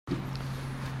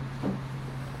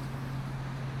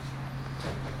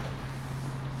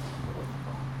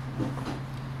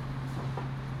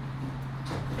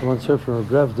I once heard from a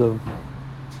Brevdo,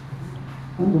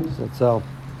 Zatzal.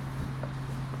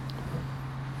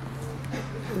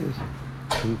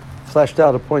 He flashed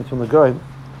out a point from the guy.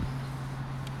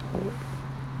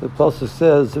 The Pasuk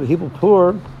says, "People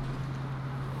poor,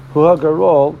 who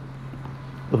hagarol,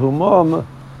 humam,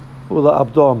 ula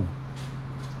abdom."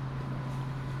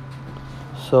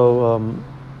 So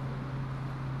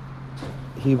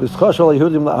he was chashal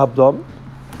Yehudim la abdom.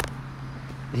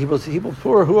 He was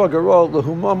poor who hagarol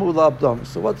lahumam ula abdom.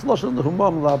 So what's lashon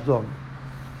lahumam la abdom?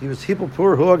 He was people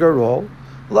poor who hagarol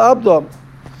la abdom.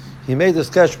 He made this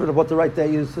kashmir of what the right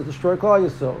day is to destroy Klal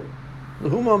Yisrael. The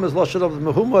humam is lashon of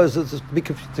the mehuma is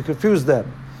to confuse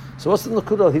them. So what's the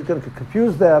nakuda? He's going to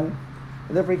confuse them,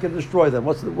 and therefore he can destroy them.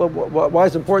 Why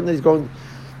is it important that he's going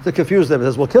to confuse them? He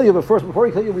says, "We'll kill you, but first, before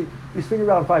we kill you, we spin you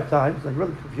around 5 times, like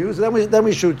really confused, and then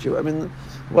we shoot you." I mean,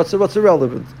 what's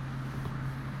irrelevant?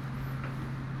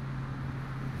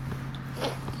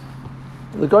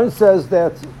 The Gaon says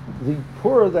that the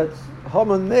pur that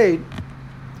Haman made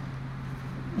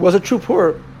was a true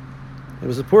pur. It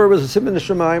was a pur. It was a siman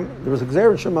Shemayim. There was a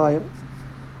gzer Shemayim.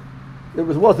 It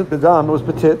wasn't bedam. It was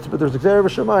petit, but there was a gzer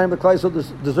Shemayim. The Klal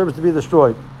Yisrael deserves to be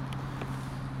destroyed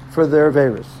for their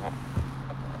virus.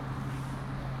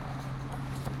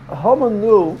 Haman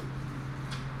knew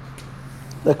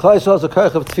that Klal Yisrael has a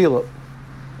koach of tefillah,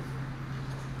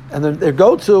 and their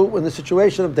go-to in the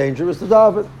situation of danger is to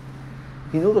daven.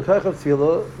 He knew the koach of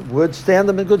tefillah would stand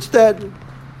them in good stead.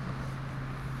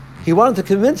 He wanted to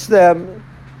convince them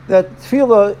that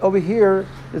tefillah over here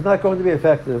is not going to be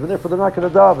effective, and therefore they're not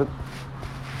going to daven.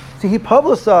 See, he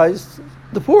publicized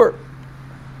the poor.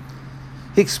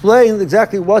 He explained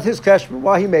exactly what his kashmir,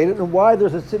 why he made it, and why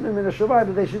there's a siman min hashamayim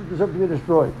that they should deserve to be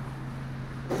destroyed.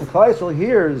 When Klal Yisrael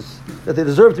hears that they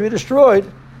deserve to be destroyed,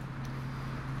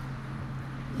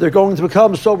 they're going to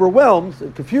become so overwhelmed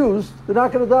and confused, they're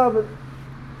not going to daven.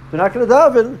 If they're not going to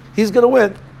daven, he's going to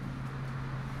win.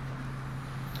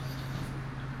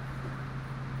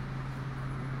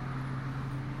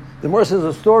 The Gemara says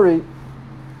a story,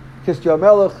 Kiskya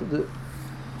Melech,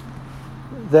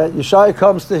 that Yeshaya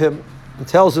comes to him and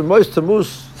tells him, Mois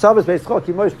Tammuz, Sabbath Beis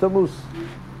Choki, Mois Tammuz,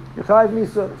 Yechayiv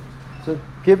Misa. So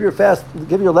give your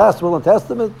last will and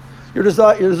testament. You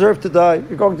deserve to die.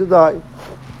 You're going to die.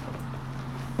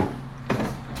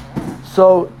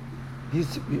 So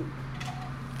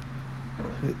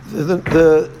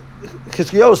the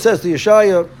Chizkiyahu says to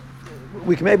Yeshaya,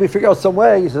 we can maybe figure out some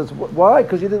way. He says, why?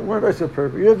 Because you weren't very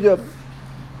perfect.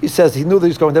 He says he knew that he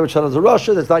was going to have a child to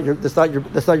Russia. That's not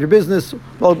your business.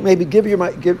 Well, maybe we'll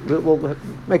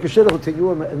make a shidduch to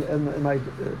you and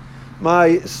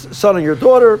my son and your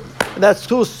daughter, and that's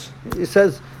too. He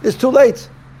says it's too late.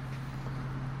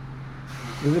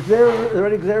 Is there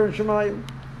already gzer in Shemayim?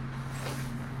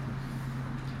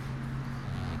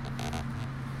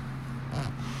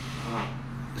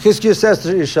 Chizkiah says to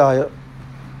Yeshaya,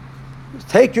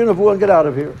 take your nevuah and get out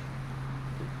of here.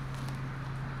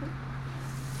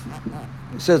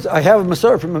 He says, I have a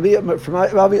Masar from Avi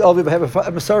Aviv, I have a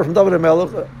Masar from David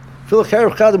HaMelech.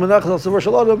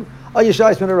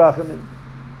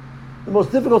 The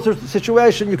most difficult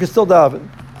situation, you can still daven.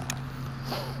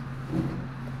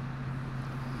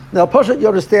 Now, Pasha, you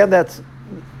understand that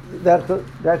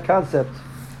concept.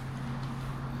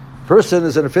 Person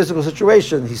is in a physical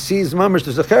situation. He sees mamash,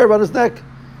 there's a cherub on his neck.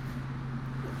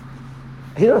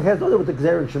 He has no idea what the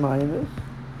gzer in Shemayim is.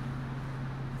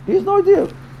 He has no idea.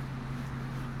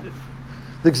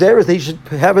 The gzer is that he should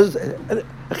have a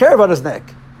cherub on his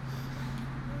neck.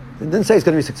 It didn't say he's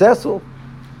going to be successful.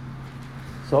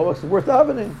 So it's worth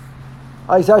davening.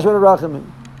 Yeshaya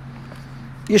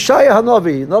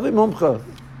Hanavi, Navi Mumcha,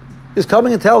 is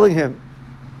coming and telling him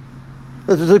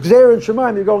that there's a gzer in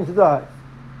Shemayim, you're going to die.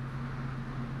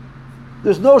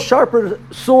 There's no sharper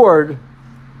sword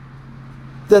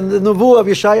than the nevuah of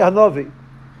Yeshaya Hanavi.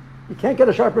 You can't get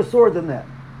a sharper sword than that.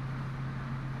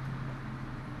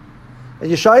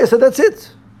 And Yeshaya said, that's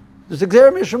it. There's a gzer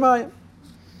in Shemayim.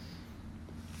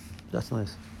 That's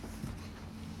nice.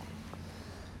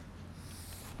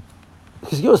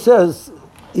 Because Yosef says,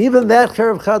 even that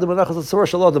Cherev Chada,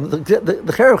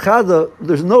 the Cherev Chada,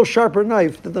 there's no sharper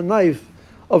knife than the knife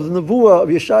of the nevuah of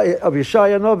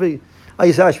Yeshaya Hanavi,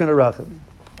 Ayisash Ben Arachim.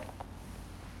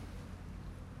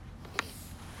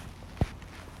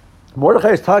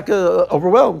 Mordechai is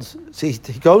overwhelmed. See,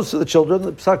 he goes to the children,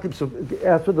 the psakim,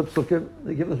 after the psukim,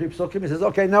 they give him the 3 psukim, he says,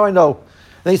 okay, now I know.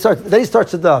 Then he starts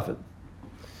to daven.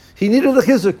 He needed the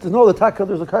chizuk to know the taka,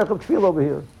 there's a kayak of tefillah over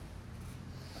here.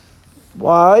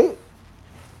 Why?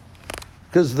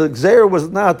 Because the gzer was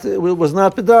not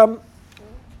bedam.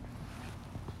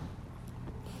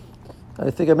 I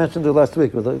think I mentioned it last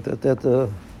week. One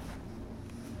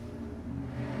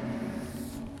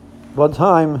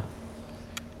time,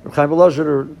 Reb Chaim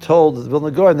Volozhiner told the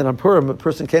Vilna Gaon that on Purim a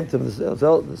person came to him.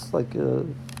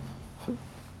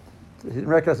 He didn't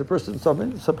recognize the person.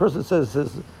 Some person says,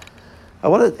 "I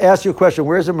want to ask you a question.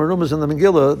 Where's the merumas in the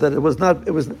Megillah that it was not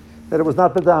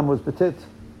bedam, it was petit?"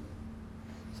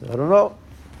 So I don't know.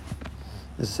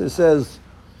 It says,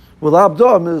 "Well,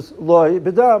 abdom is loy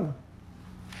bedam."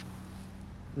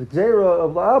 The gzeira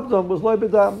of abdom was loy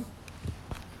bedam.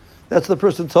 That's the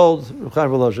person told Reb Chaim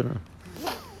Volozhiner.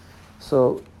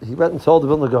 So he went and told the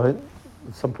Vilna Gaon.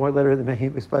 At some point later, he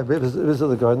explained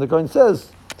the Gaon. The Gaon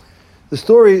says, the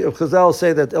story of Chazal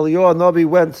say that Eliyahu Navi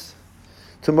went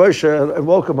to Moshe and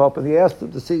woke him up, and he asked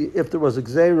him to see if there was a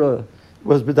gzeira,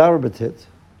 was bedam or betit.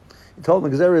 He told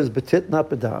him the gzeira is betit, not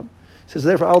bedam. He says,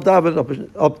 therefore, I'll daven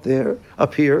up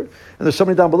here, and there's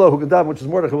somebody down below who can daven, which is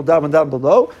Mordechai, will daven down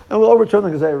below, and we'll overturn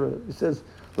the gzeira. He says,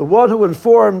 the one who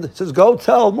informed says, go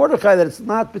tell Mordechai that it's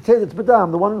not betit, it's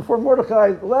bedam. The one who informed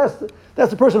Mordechai, that's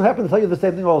the person who happened to tell you the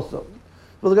same thing also.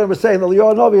 Well, they're going to be saying that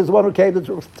Eliyahu Navi is the one who came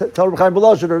to tell Reb Chaim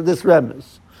Volozhiner this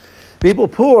remnants. People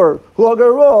poor who are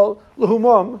garol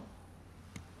l'humam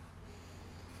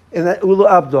in that ulu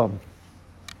abdom.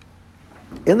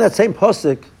 In that same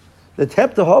pasuk, the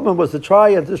attempt to Haman was to try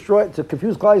and destroy, to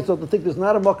confuse Klal Yisrael, to think there's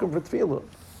not a makom for tefillah,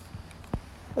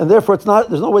 and therefore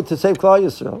there's no way to save Klal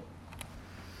Yisrael.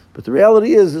 But the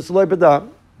reality is, it's loy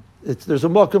bedam. There's a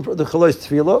makom for the chalois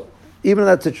tefillah, even in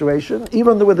that situation,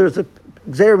 even when there's a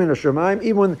gzeira min hashamayim,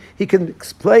 even when he can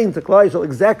explain to Klal Yisrael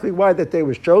exactly why that day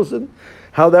was chosen,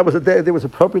 how that was a day that was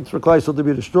appropriate for Klal Yisrael to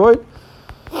be destroyed,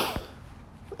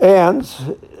 and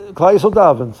Klal Yisrael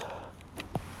davened.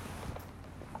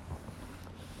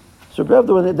 So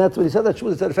Rebbe, that's when he said that.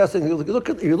 He said fascinating. You look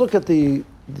at the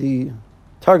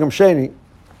Targum Sheni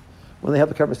when they have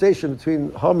the conversation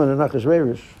between Haman and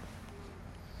Achashverosh.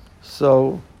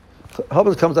 So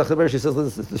Haman comes to Achashverosh. He says,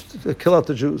 let's kill out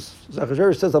the Jews. So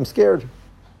Achashverosh says, I'm scared.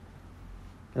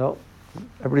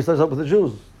 Everybody starts up with the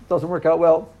Jews. It doesn't work out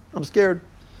well. I'm scared.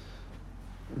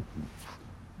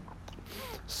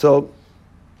 So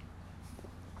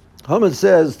Haman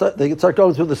says they can start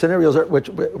going through the scenarios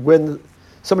when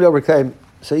somebody overcame.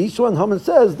 So each one, Haman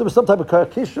says, there was some type of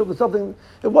kishuv, or something.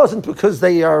 It wasn't because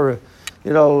they are,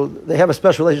 they have a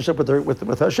special relationship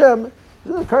with Hashem.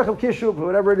 Karch of kishuv,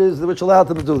 whatever it is, which allowed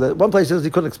them to do that. One place says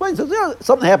he couldn't explain. He says,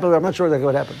 something happened, but I'm not sure exactly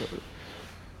what happened.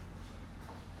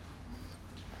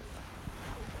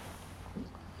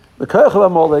 The karch of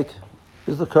Amalek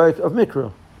is the karch of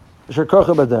Mikra. Asher karch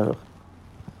of Baderech.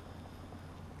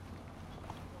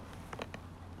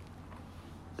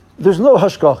 There's no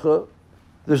hashkacha.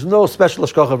 There's no special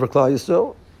hashkacha for Klal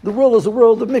Yisrael. The world is a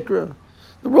world of mikra.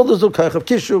 The world is a karch of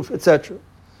kishuv, etc.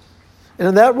 And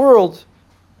in that world,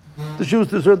 the Jews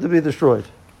deserve to be destroyed.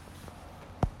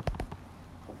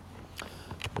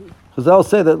 Chazal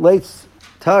say that Leitz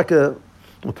Taka,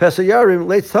 Pesach Yarim,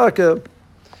 Leitz Taka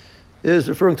is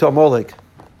referring to Amalek.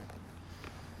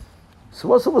 So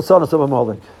what's the lasanas of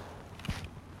Amalek?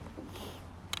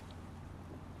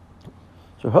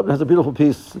 So Hutton has a beautiful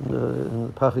piece in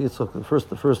the Pacha Yitzchak,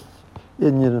 the first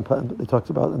Indian they talked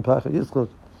about in Pacha Yitzchak.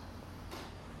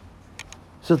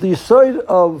 So the side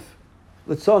of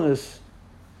Litzonis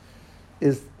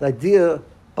is the idea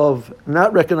of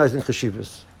not recognizing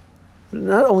chashivas.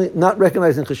 Not only not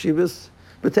recognizing chashivas,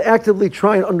 but to actively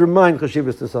try and undermine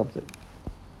chashivas to something.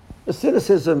 A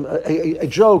cynicism, a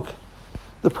joke.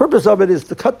 The purpose of it is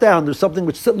to cut down. There's something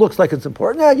which looks like it's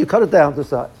important. Yeah, you cut it down to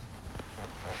size.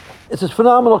 It's a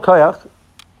phenomenal kayak.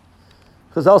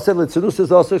 Chazal said Litzunus is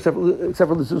also except for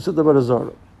Litzunus of Avodah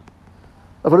Zarah.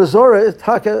 Avodah Zarah,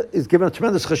 Taka is given a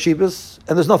tremendous chashivas,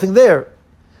 and there's nothing there.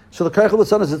 So the kayak of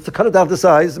Litzunus is to cut it down to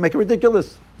size and make it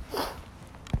ridiculous.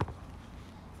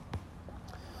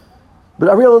 But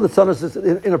Ariel Litzunus is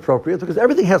inappropriate because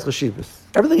everything has chashivas.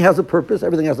 Everything has a purpose.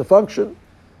 Everything has a function.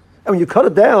 And when you cut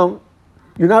it down,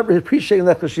 you're not appreciating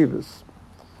that chashivas.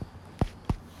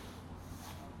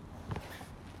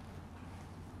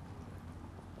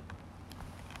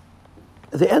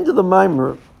 At the end of the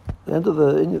Maimer, the end of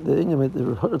the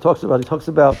Rebbe talks about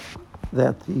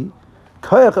that the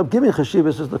koyach of giving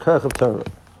chashivas is the koyach of Torah.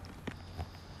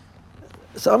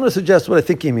 So I'm going to suggest what I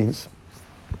think he means,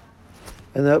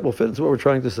 and that will fit into what we're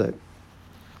trying to say.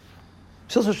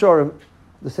 Shilchos Shorim,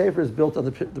 the Sefer is built on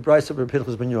the Bryce of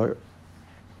Pinchas ben Yair.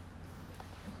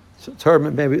 So Torah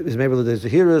is maybe the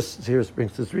Zehiris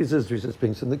brings the Zrizas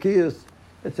brings the Nekiyas,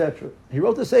 etc. He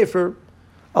wrote the Sefer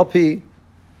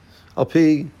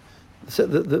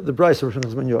the Bryce of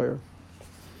Pinchas ben Yair.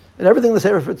 And everything in the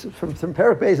Sefer fits, from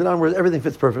Perek Beis and onwards, everything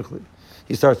fits perfectly.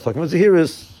 He starts talking about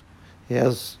Zahiris. He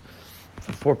has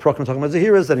 4 prokim talking about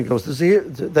Zahiris, then he goes to Zahir,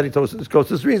 then he goes to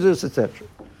Zrizis, etc.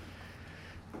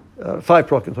 5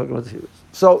 prokim talking about Zahiris.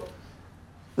 So,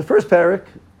 the first parak,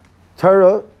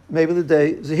 Torah, maybe the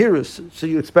day, Zahiris. So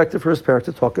you expect the first parak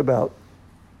to talk about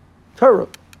Torah.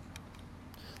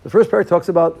 The first parak talks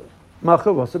about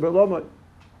Machav Vasa Berlomai.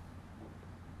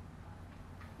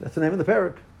 That's the name of the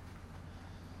parak.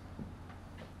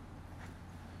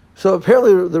 So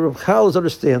apparently the Ramchal is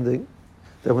understanding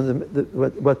that when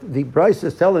what the Bryce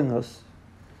is telling us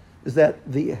is that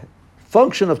the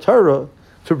function of Torah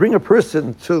to bring a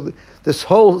person to this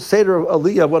whole Seder of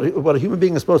Aliyah, what a human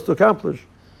being is supposed to accomplish,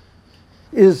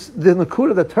 is the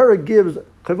Nakuda that Torah gives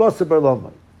Chavasa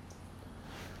Barlamai.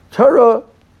 Torah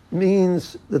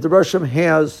means that the Rosh Hashanah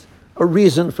has a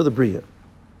reason for the Bria.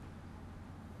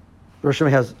 The Rosh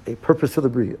Hashanah has a purpose for the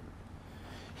Bria.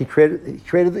 He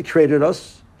created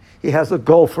us. He has a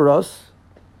goal for us.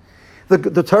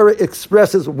 The Torah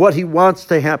expresses what he wants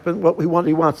to happen, what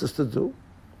he wants us to do.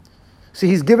 See,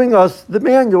 he's giving us the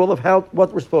manual of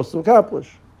what we're supposed to accomplish.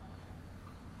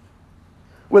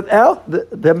 Without the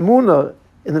Emunah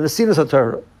in the Nesinas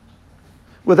HaTorah,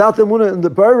 without the Emunah in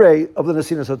the Barei of the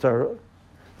Nesinas HaTorah,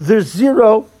 there's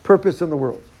zero purpose in the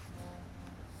world.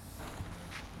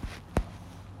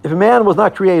 If a man was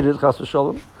not created, Chas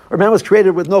v'Shalom, or a man was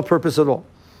created with no purpose at all,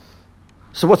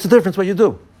 so what's the difference what you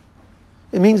do?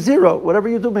 It means zero. Whatever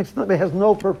you do has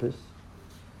no purpose.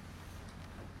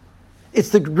 It's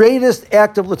the greatest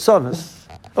act of litzanos,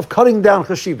 of cutting down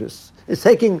chashivas. It's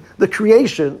taking the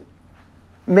creation,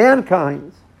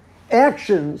 mankind,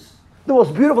 actions, the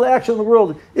most beautiful action in the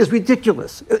world is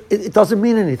ridiculous. It doesn't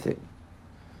mean anything.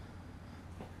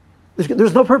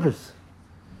 There's no purpose.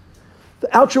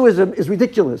 The altruism is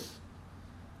ridiculous.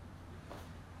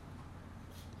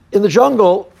 In the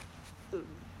jungle,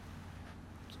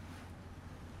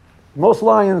 most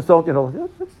lions don't,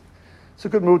 it's a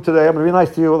good mood today. I'm going to be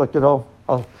nice to you.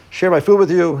 I'll share my food with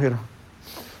you.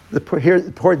 The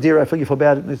poor deer, I feel you feel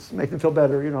bad. It's make them feel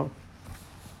better.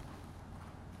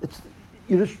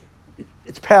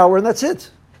 It's power, and that's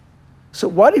it. So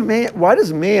why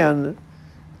does man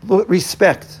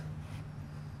respect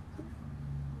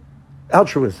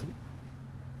altruism?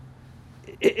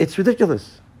 It's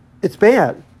ridiculous. It's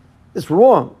bad. It's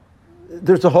wrong.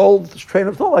 There's a whole train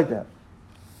of thought like that.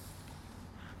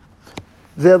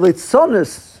 The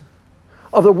litzonis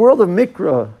of the world of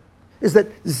Mikra is that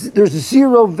there's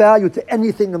zero value to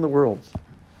anything in the world.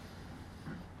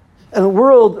 In the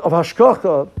world of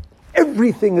Hashkacha,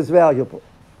 everything is valuable.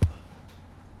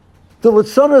 The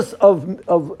litzonis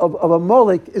of a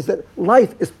Molech is that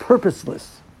life is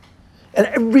purposeless. And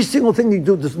every single thing you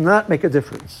do does not make a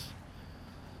difference.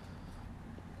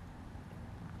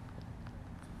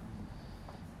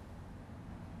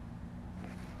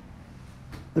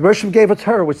 The Roshim gave a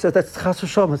Torah which says that's Chas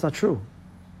v'Shalom. It's not true.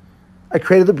 I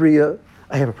created the Bria.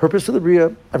 I have a purpose to the Bria.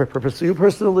 I have a purpose to you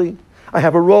personally. I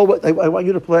have a role I want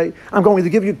you to play. I'm going to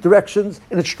give you directions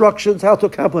and instructions how to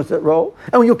accomplish that role.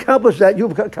 And when you accomplish that,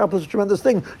 you've accomplished a tremendous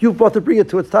thing. You've brought the Bria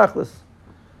to its tachlis.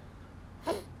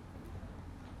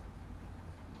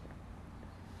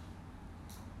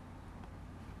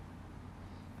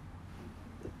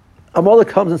 Amalek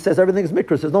comes and says everything is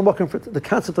mikra. There's no makom for the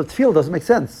concept of tefillah doesn't make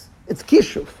sense. It's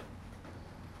kishuv.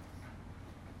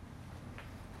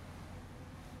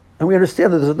 And we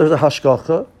understand that there's a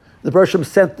hashgacha. The Bershom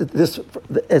sent this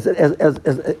as an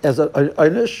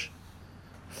einish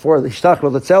for the ishtach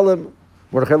v'letzelim.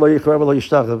 Mordechai lo yichra v'lo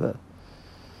yishtach v'eh.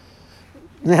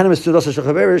 Nehanim es tudos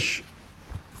ha'shachaverish.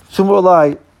 Sumu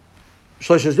alai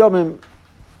shlosh yomim.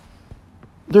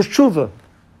 There's tshuva.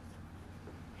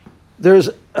 There's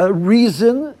a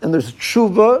reason, and there's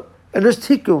tshuva, and there's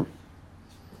tikkun.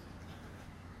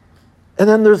 And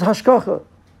then there's hashkacha.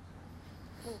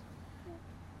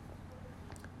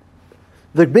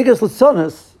 The biggest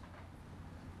litzanos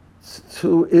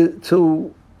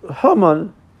to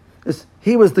Haman is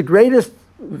he was the greatest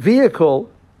vehicle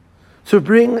to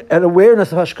bring an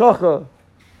awareness of hashkacha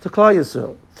to Klal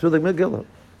Yisrael through the Megillah.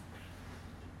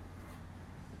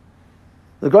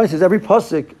 The Gemara says every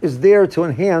pasuk is there to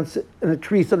enhance and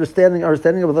increase understanding of the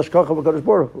hashkacha of HaKadosh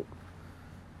Baruch Hu.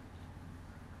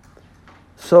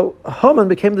 So Haman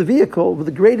became the vehicle with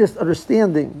the greatest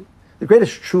understanding, the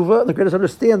greatest tshuva, the greatest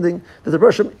understanding that the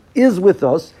Rosh Hashanah is with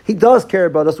us. He does care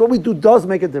about us. What we do does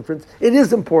make a difference. It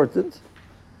is important.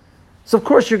 So of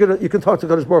course you can talk to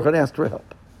HaKadosh Baruch Hu and ask for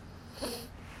help.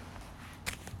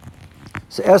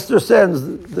 So Esther sends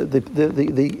the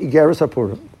Igeris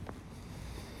HaPurim.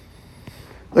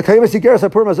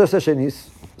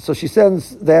 So she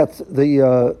sends that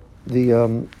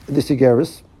this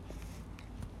Igeris.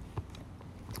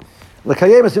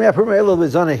 L'kayem esimei purim elu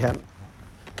l'zanehem.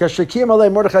 Kashakim alei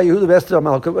Mordechai Yehuda v'Esther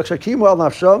Malka. Kashakim al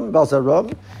nafsham bal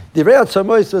zaram. Divrei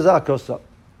hatzomois v'zakosa.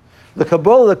 The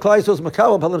Kabbalah, the Klaisos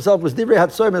Makabal upon himself was Divrei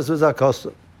hatzomois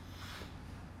v'zakosa.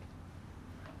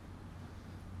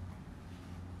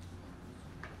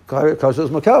 Klaisos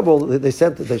Makabal, they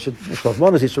said that they should they should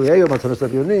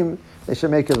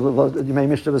make it Yemei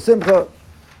Mishta v'Simcha.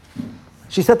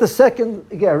 She said the second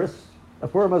Igeris,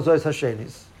 Purim Hazois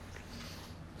Hashenis,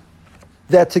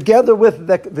 that together with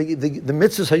the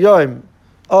mitzvahs Hayoim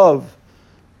of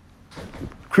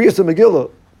Kriyas and Megillah,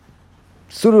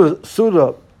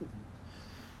 Suda,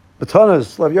 Batanas,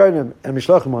 Slav Yarnim, and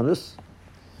Mishlach Manas,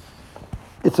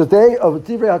 it's a day of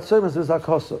Divrei Hatzomas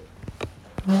v'Zakosa.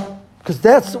 Because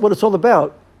that's what it's all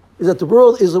about, is that the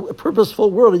world is a purposeful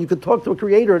world, and you can talk to a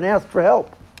creator and ask for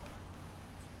help.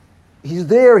 He's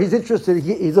there, he's interested,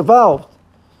 he's evolved.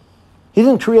 He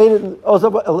didn't create it,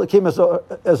 it came as a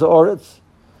Oretz.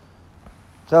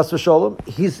 That's for Shalom.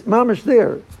 He's mamish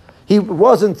there. He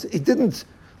didn't,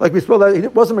 like we spoke about, he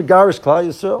wasn't Megarish Klal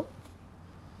Yisrael.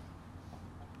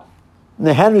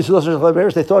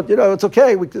 They thought, it's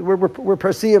okay, we're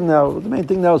Persian now. The main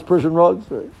thing now is Persian rugs,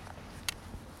 right?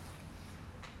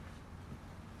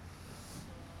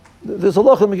 There's a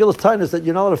loch in Megillah's Tainus that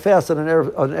you're not allowed to fast on an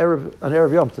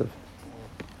Erev Yom Tov.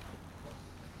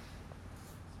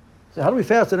 So how do we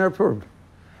fast on Erev Purim?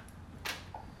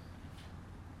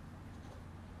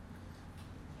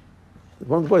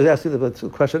 One of the boys asked me the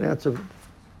question and answer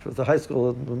for the high school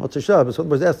in Motzei Shabbos. One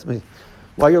of the boys asked me,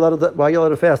 why are you allowed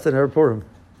to fast on Erev Purim?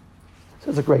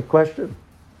 That's a great question.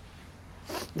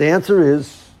 The answer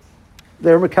is,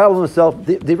 they're Mekabel himself,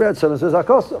 Divrei Hatzomas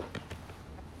v'Zakosa.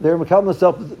 They're Mekabel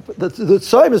himself, the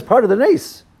Tzayim is part of the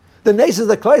Nes. The Nes is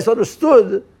that Klais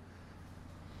understood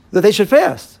that they should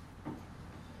fast.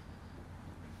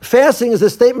 Fasting is a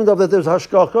statement of that there's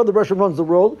hashgacha, the Russian runs the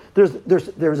world. There's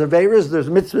averas, there's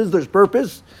mitzvahs, there's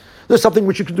purpose. There's something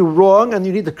which you can do wrong, and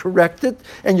you need to correct it.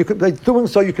 And you can, by doing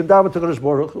so, you can daven to Kadosh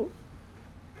Baruch Hu.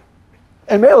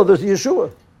 And Mela, there's the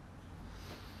Yeshua.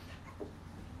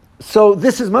 So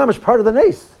this is mamish part of the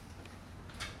Nes.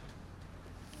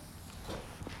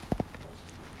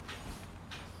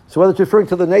 So whether it's referring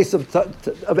to the Nes of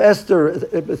Esther,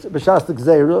 B'shas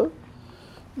Gzeira,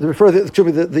 they refer to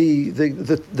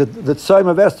the time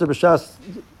of Esther, B'shas,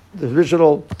 the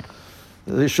original,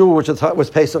 the Yeshua, which was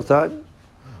Pesach time,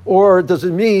 or does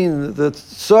it mean that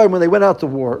time when they went out to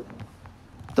war?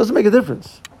 It doesn't make a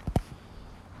difference.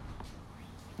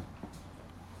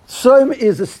 Time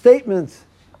is a statement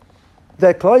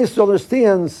that Klal Yisrael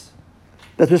understands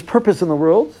that there's purpose in the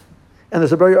world, and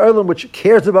there's a very Olam which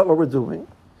cares about what we're doing,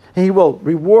 and he will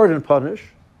reward and punish,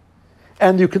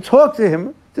 and you can talk to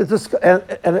him to discuss,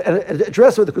 and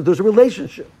address it because there's a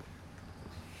relationship.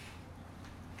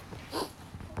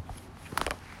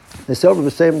 They say over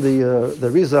the same the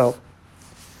Rizal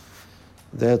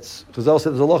that Rizal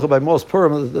said there's a locha by Mos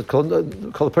Purim that called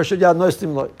Parshat Yad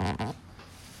Noistim Loi.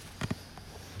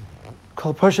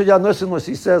 Called Parshat Yad Noistim Loi.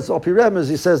 He says Al Pi Remez,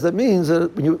 he says that means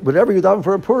that whenever you daven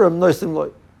for a Purim Noistim Loi.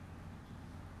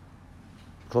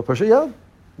 Called Parshat Yad.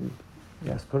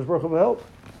 Yes, Kadosh Baruch Hu will help.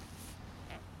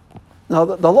 Now,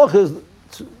 the halacha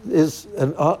is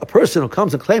a person who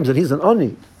comes and claims that he's an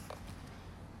ani,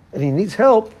 and he needs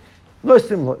help,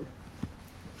 noistim loi.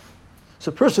 It's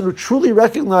a person who truly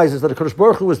recognizes that the Kadosh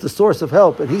Baruch Hu is the source of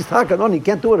help, and he's takan ani, he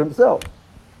can't do it himself.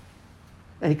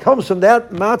 And he comes from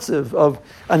that matziv of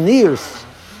anius,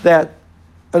 that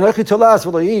anachi tolas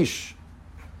v'lo ish,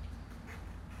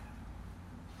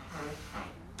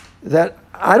 that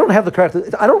I don't have the character,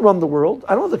 I don't run the world,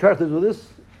 I don't have the character to do this.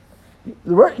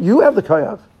 You have the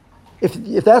koyach.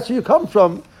 If that's where you come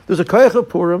from, there's a koyach of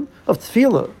Purim, of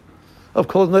tefillah, of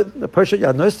kol Parshat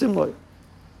Yad Noistim Loi.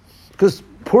 Because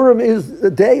Purim is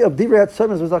the day of Divrei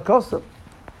Hatzomas v'Zakosa.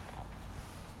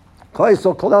 Klal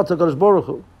Yisrael called out to Kadosh Baruch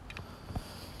Hu.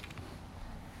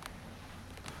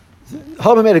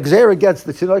 Haman made a gzeira against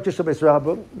the Tzilok Yisrael Beis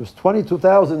Rabbah. There's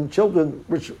 22,000 children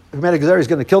which made a gzeira, he's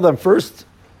going to kill them first.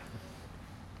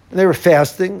 And they were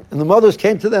fasting, and the mothers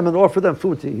came to them and offered them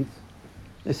food to eat.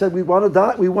 They said, we want to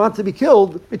die, we want to be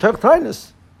killed, we took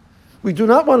kindness. We do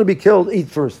not want to be killed, eat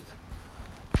first.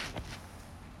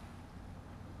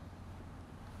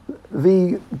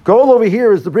 The goal over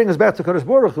here is to bring us back to Kadosh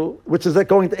Baruch Hu, which is that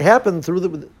going to happen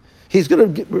through he's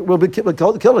going to, will be killed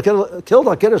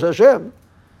on Kiddush Hashem.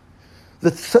 The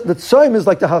Tzayim is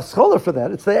like the Haskalah for that.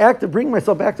 It's the act of bringing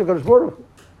myself back to Kadosh Baruch Hu.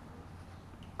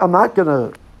 I'm not going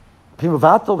to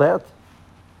Pimavatal that.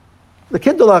 The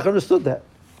Kindlach understood that.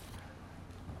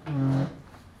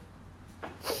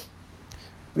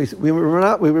 We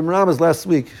were Ramas last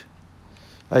week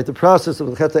Right? The process of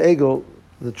the Chet Egel,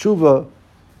 the tshuva,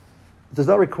 does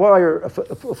not require a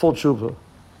full tshuva. It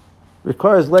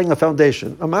requires laying a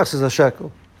foundation. A max is a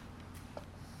shekel.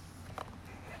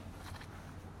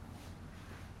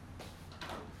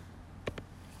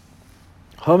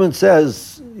 Haman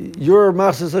says, your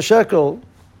max is a shekel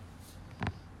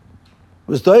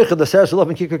was doicha the ser shalom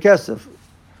and kikar kesef.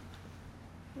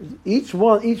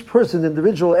 Each person,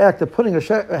 individual act of putting a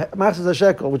max is a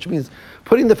shekel, which means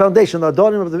putting the foundation, the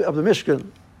adorning of the Mishkan.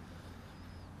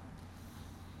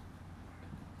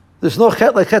 There's no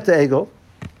chet like chet egel.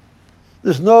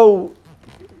 There's no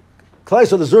Klal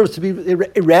Yisrael deserves to be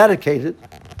eradicated.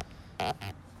 And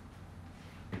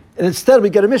instead we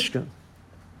get a Mishkan,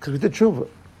 because we did tshuva.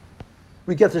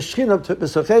 We get the Shechina to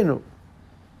B'Sachenu.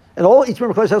 And all each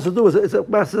member of Klal Yisrael has to do is a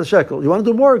master shekel. You want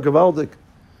to do more? Gavaldik.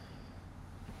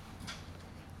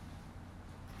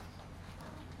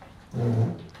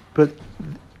 But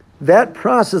that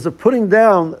process of putting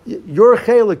down your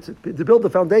chelik to build the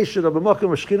foundation of a Makom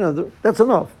Shechina, that's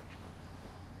enough.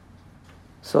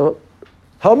 So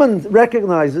Haman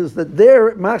recognizes that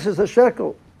their max is a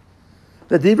shekel.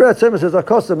 That Divrei Hashem says,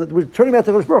 "Akosim," that we're turning back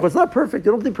to Kodesh Baruch Hu. It's not perfect.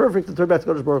 You don't be perfect to turn back to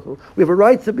Kodesh Baruch Hu. We have a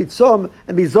right to be tzom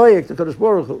and be zoyek to Kodesh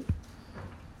Baruch Hu.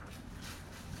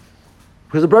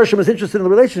 Because the Baruch Hashem is interested in the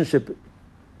relationship.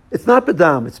 It's not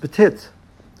bedam, it's betit.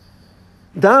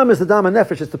 Dam is the dam and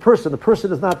nefesh. It's the person. The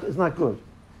person is not good.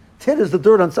 Tit is the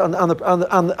dirt on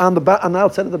the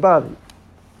outside of the body.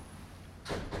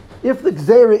 If the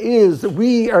gzeira is that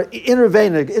we are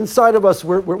intervening inside of us,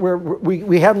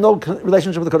 we have no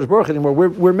relationship with the Kodesh Baruch Hu anymore.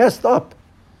 We're messed up.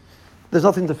 There's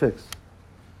nothing to fix.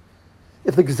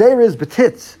 If the gzeira is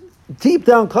betit, deep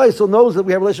down Klal Yisrael knows that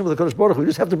we have a relationship with the Kodesh Baruch Hu. We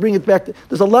just have to bring it back.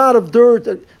 There's a lot of dirt,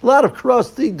 a lot of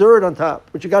crusty dirt on top,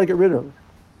 which you got to get rid of.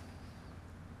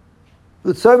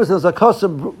 The service as a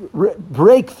custom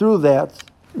break through that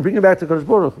and bring it back to Kodesh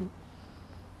Baruch Hu.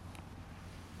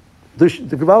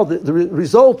 The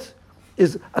result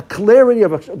is a clarity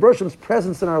of Baruch Hashem's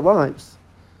presence in our lives.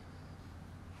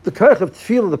 The koach of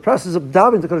tefillah, the process of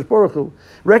davening to Kodesh Baruch Hu,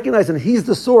 recognizing He's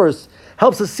the source,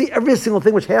 helps us see every single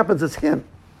thing which happens as Him.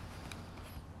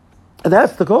 And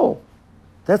that's the goal.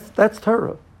 That's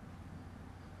Torah.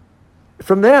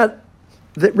 From that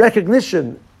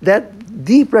recognition, that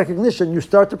deep recognition, you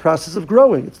start the process of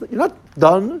growing. You're not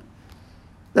done.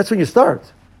 That's when you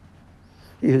start.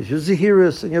 You have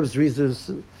Zehiris and you have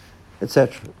Zrizis,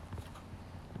 etc.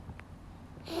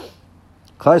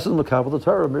 Klal Yisrael Makabel the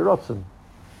Torah Miratzin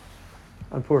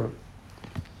on Purim.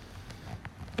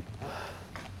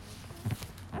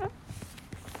 The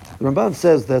Ramban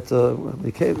says that when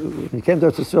he came to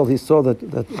Eretz Yisrael, he saw that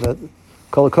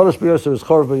Kol HaKodesh B'Yosef is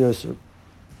Chorv B'Yosef.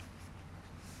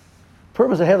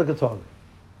 Purim is a Heilig Tov.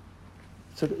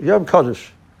 It's a Yom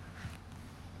Kodesh.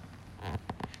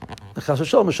 The Chas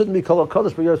V'Sholom shouldn't be Kol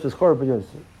HaKodesh B'Yosef is Chorv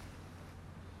B'Yosef.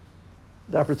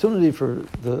 The opportunity for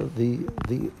the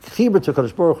chibur to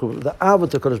Kodesh Baruch Hu, the ava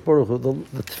to Kodesh Baruch Hu,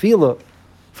 the tefillah,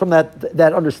 from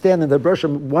that understanding that Baruch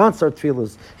Hashem wants our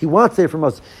tefillahs. He wants it from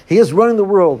us. He is running the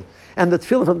world. And the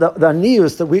tefillah from the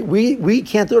aniyus, that we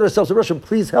can't do it ourselves. So Baruch Hashem,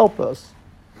 please help us.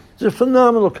 It's a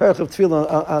phenomenal koach of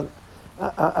tefillah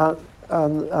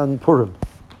on Purim.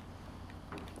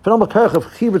 Phenomenal koach of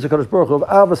chibur to Kodesh Baruch Hu, of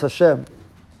avas Hashem.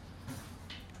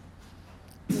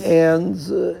 And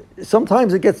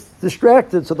sometimes it gets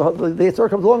distracted, so the Yitzhar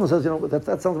comes along and says,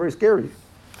 that sounds very scary.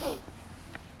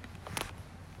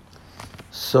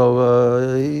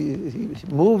 So he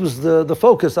moves the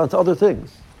focus onto other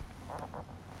things.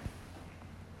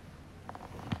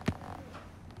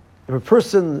 If a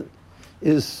person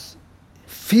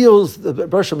feels the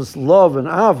Baruch Hashem's love and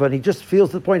ava, and he just feels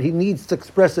to the point he needs to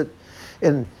express it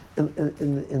in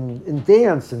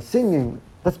dance and singing,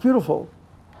 that's beautiful.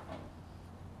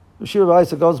 Shira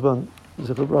Isaac Osman, I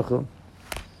have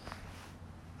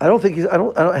no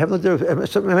idea. I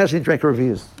imagine he drank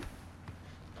Revius.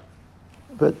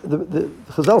 But the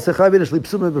Chazal say Chayvin is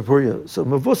lipsum b'puria. So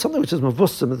mavus, something which is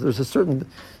mavussim. There's a certain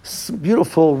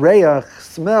beautiful reyach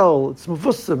smell. It's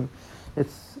mavussim.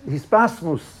 It's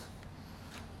hispasmus.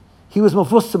 He was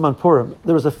mavussim on Purim.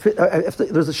 There was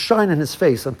a shine in his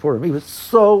face on Purim. He was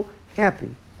so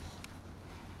happy.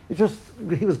 He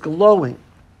was glowing.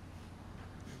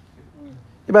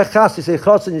 You say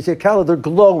chas and you say kala, they're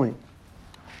glowing.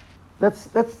 That's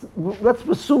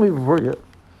masumi before you.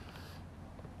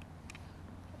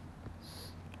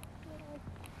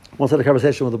 Once I had a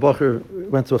conversation with a bacher,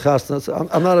 went to a chasnas.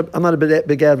 I'm not a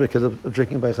big advocate of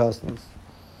drinking by chasnas.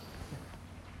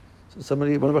 So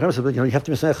one of our said, you have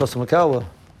to be saying chas and kala.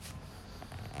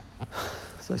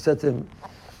 So I said to him,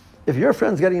 If your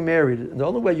friend's getting married, and the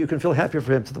only way you can feel happier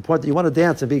for him to the point that you want to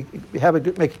dance and be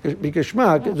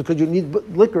geschmack is because you need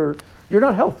liquor, you're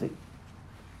not healthy.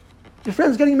 Your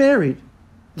friend's getting married.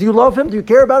 Do you love him? Do you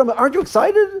care about him? Aren't you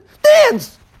excited?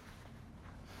 Dance!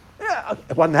 Yeah.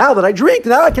 Well, now that I drink,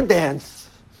 now I can dance.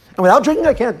 And without drinking,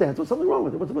 I can't dance. What's something wrong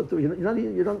with it?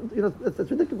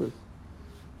 That's ridiculous.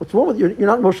 What's wrong with you? You're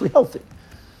not emotionally healthy.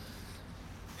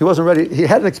 He wasn't ready. He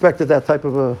hadn't expected that type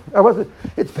of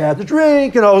it's bad to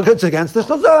drink, it's against the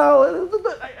chazal.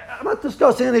 I'm not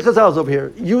discussing any chazals over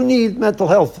here. You need mental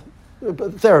health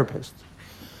therapist.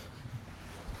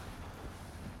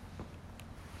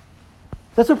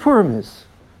 That's what Purim is.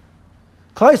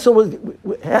 Klaisel was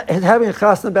having a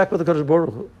chasna back with the Kodesh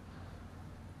Baruch Hu.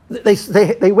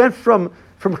 They went from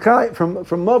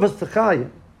Mavas to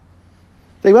Chayim.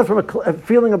 They went from a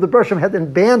feeling of the Bershom had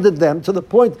abandoned them to the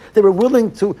point they were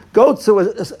willing to go to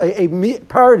a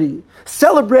party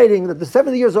celebrating that the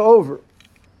 70 years are over.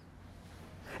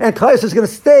 And Klaisel is going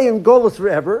to stay in Golus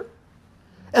forever.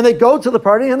 And they go to the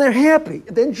party and they're happy.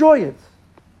 They enjoy it.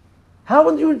 How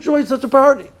would you enjoy such a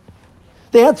party?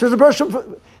 The answer is the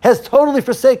Bershom has totally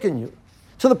forsaken you.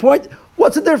 To the point,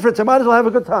 what's the difference? I might as well have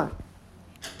a good time.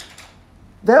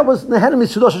 That was Nehenim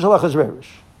Yisudosh Shalach Hazrerish.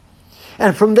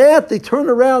 And from that, they turn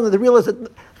around and they realize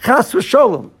that Chas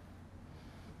v'Sholom.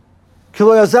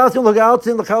 Kilo Yazatim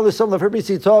L'Gautim L'Chal L'Som L'Fer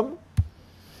B'Tzitom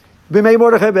B'Mei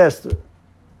Mordechai B'Esther.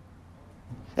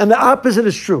 And the opposite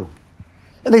is true.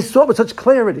 And they saw it with such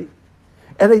clarity.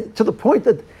 And they, to the point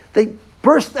that they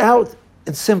burst out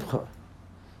in Simcha.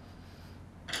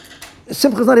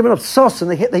 Simcha is not even obsessed, and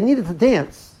they needed to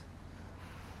dance.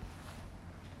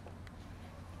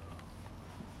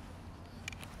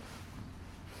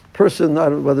 Person, I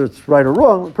don't know whether it's right or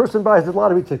wrong, the person buys the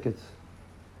lottery tickets.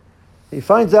 He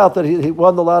finds out that he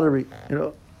won the lottery,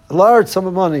 a large sum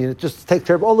of money, and it just takes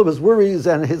care of all of his worries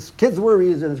and his kids'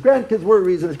 worries and his grandkids'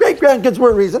 worries and his great-grandkids'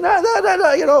 worries and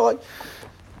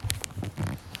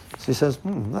So he says,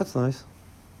 that's nice.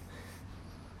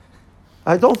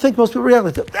 I don't think most people react.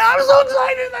 I'm so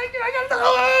excited!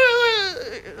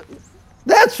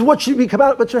 That's what should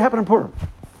happen in Purim.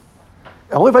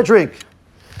 Only if I drink.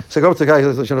 So I go up to the guy.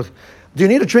 Do you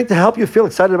need a drink to help you feel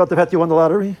excited about the fact you won the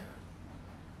lottery?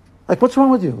 Like, what's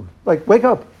wrong with you? Like, wake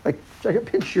up. Like, I can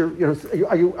pinch your.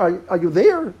 Are you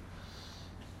there?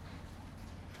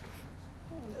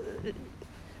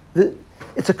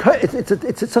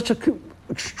 It's such an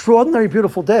extraordinary,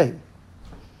 beautiful day.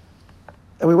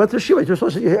 And we went to Shiva. I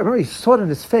remember he saw it in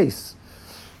his face.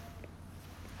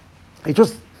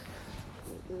 Shiva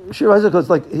Isaac was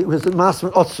like, he was a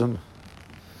Masman Otsum.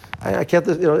 I can't,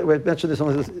 I mentioned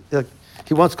this.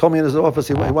 He once called me in his office.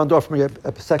 He wanted to offer me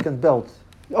a second belt.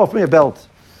 He offered me a belt.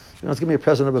 He wants to give me a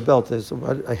present of a belt. I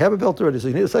said, I have a belt already. So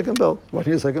you need a second belt? Why do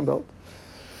you need a second belt?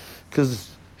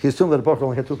 Because he assumed that a Baruch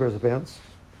only had 2 pairs of pants,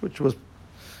 which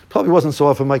probably wasn't so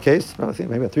often my case. I think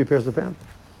maybe 3 pairs of pants.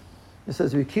 He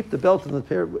says, if you keep the belt in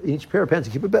each pair of pants,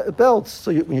 you keep a belt.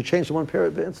 So when you change from one pair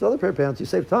of pants to another pair of pants, you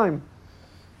save time.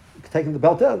 Taking the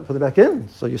belt out, put it back in,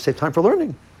 so you save time for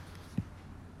learning.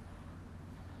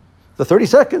 The 30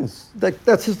 seconds, that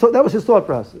was his thought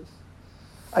process.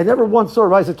 I never once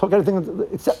saw Isaac talk anything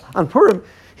except on Purim.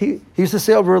 He used to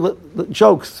say over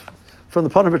jokes from the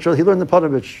Panovich. He learned the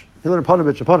Panovich. He learned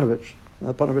Panovich,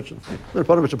 not Panovich. He learned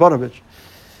Panovich, He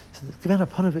said, "Given a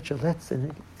Panovich, let's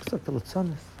and it's like the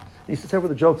Latzanis." He used to say over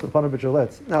the jokes of Panovich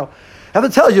Let's. Now, I have to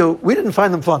tell you, we didn't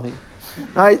find them funny.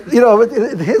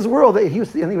 In his world, he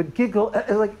would giggle,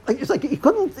 it's like he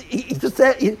couldn't. He just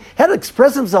had to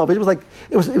express himself. It was like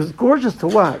it was gorgeous to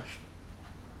watch.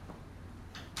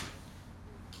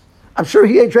 I'm sure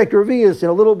he ate Drake Revius,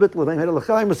 a little bit with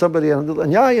L'chaim with somebody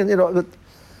and Yai,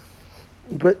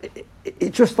 but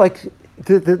it's just like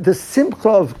the simcha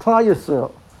of Klal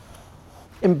Yisrael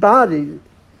embodied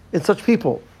in such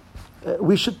people.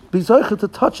 We should be zocheh to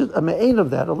touch it, a me'ain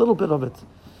of that, a little bit of it.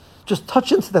 Just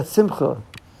touch into that simcha.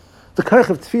 The kaich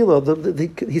of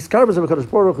tefillah, he's carvers of HaKadosh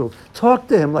Baruch Hu. Talk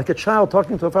to him like a child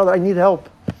talking to a father. I need help.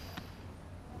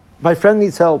 My friend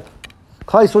needs help.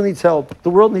 Klal Yisrael needs help. The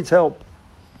world needs help.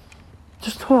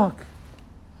 Just talk.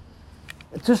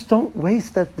 Just don't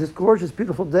waste this gorgeous,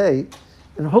 beautiful day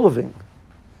in hulaving,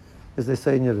 as they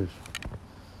say in Yiddish.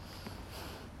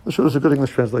 I'm sure there's a good English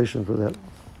translation for that.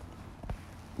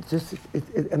 Because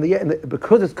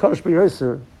it's Kadosh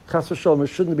B'Yosser, Chas v'Sholom, it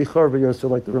shouldn't be Chor B'Yosser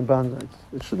like the Ramban writes.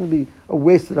 It shouldn't be a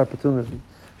wasted opportunity.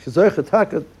 To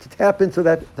tap into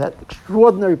that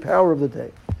extraordinary power of the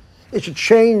day. It should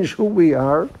change who we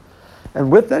are,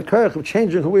 and with that koach of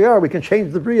changing who we are, we can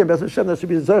change the Bria. B'ez Hashem, that should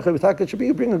be the Zocheh. It should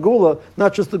be bring a Gula,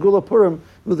 not just the Gula Purim,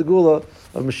 but the Gula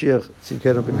of Mashiach.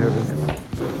 Tzidkenu b'mehera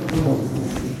b'mehera.